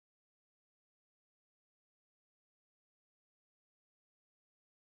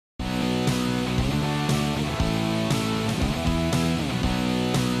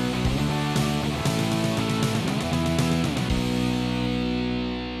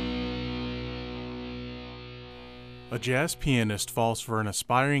A jazz pianist falls for an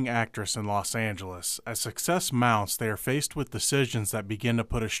aspiring actress in Los Angeles. As success mounts, they are faced with decisions that begin to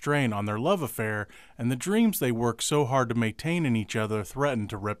put a strain on their love affair, and the dreams they work so hard to maintain in each other threaten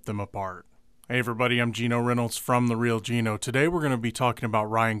to rip them apart. Hey everybody, I'm Geno Reynolds from The Real Geno. Today we're going to be talking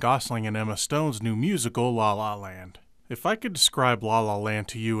about Ryan Gosling and Emma Stone's new musical, La La Land. If I could describe La La Land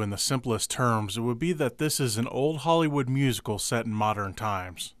to you in the simplest terms, it would be that this is an old Hollywood musical set in modern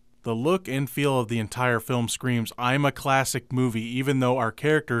times. The look and feel of the entire film screams, I'm a classic movie, even though our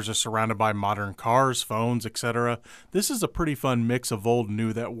characters are surrounded by modern cars, phones, etc. This is a pretty fun mix of old and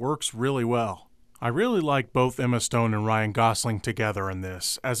new that works really well. I really like both Emma Stone and Ryan Gosling together in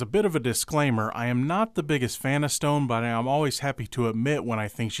this. As a bit of a disclaimer, I am not the biggest fan of Stone, but I am always happy to admit when I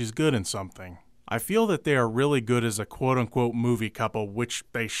think she's good in something. I feel that they are really good as a quote-unquote movie couple, which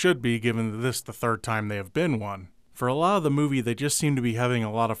they should be given that this is the third time they have been one. For a lot of the movie, they just seem to be having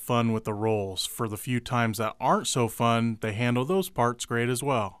a lot of fun with the roles. For the few times that aren't so fun, they handle those parts great as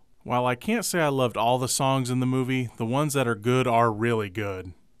well. While I can't say I loved all the songs in the movie, the ones that are good are really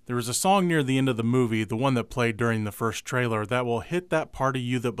good. There was a song near the end of the movie, the one that played during the first trailer, that will hit that part of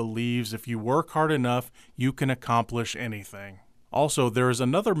you that believes if you work hard enough, you can accomplish anything. Also, there is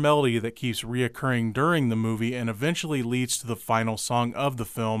another melody that keeps reoccurring during the movie and eventually leads to the final song of the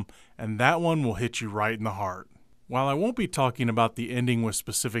film, and that one will hit you right in the heart. While I won't be talking about the ending with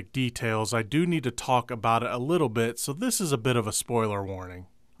specific details, I do need to talk about it a little bit, so this is a bit of a spoiler warning.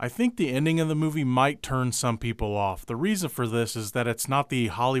 I think the ending of the movie might turn some people off. The reason for this is that it's not the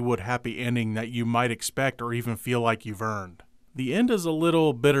Hollywood happy ending that you might expect or even feel like you've earned. The end is a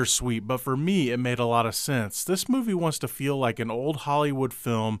little bittersweet, but for me it made a lot of sense. This movie wants to feel like an old Hollywood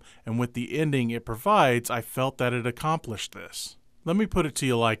film, and with the ending it provides, I felt that it accomplished this. Let me put it to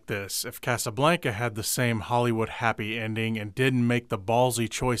you like this. If Casablanca had the same Hollywood happy ending and didn't make the ballsy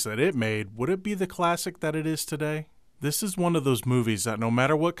choice that it made, would it be the classic that it is today? This is one of those movies that no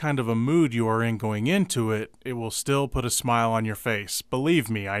matter what kind of a mood you are in going into it, it will still put a smile on your face. Believe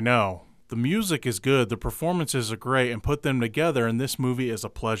me, I know. The music is good, the performances are great, and put them together and this movie is a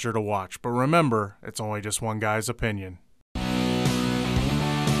pleasure to watch. But remember, it's only just one guy's opinion.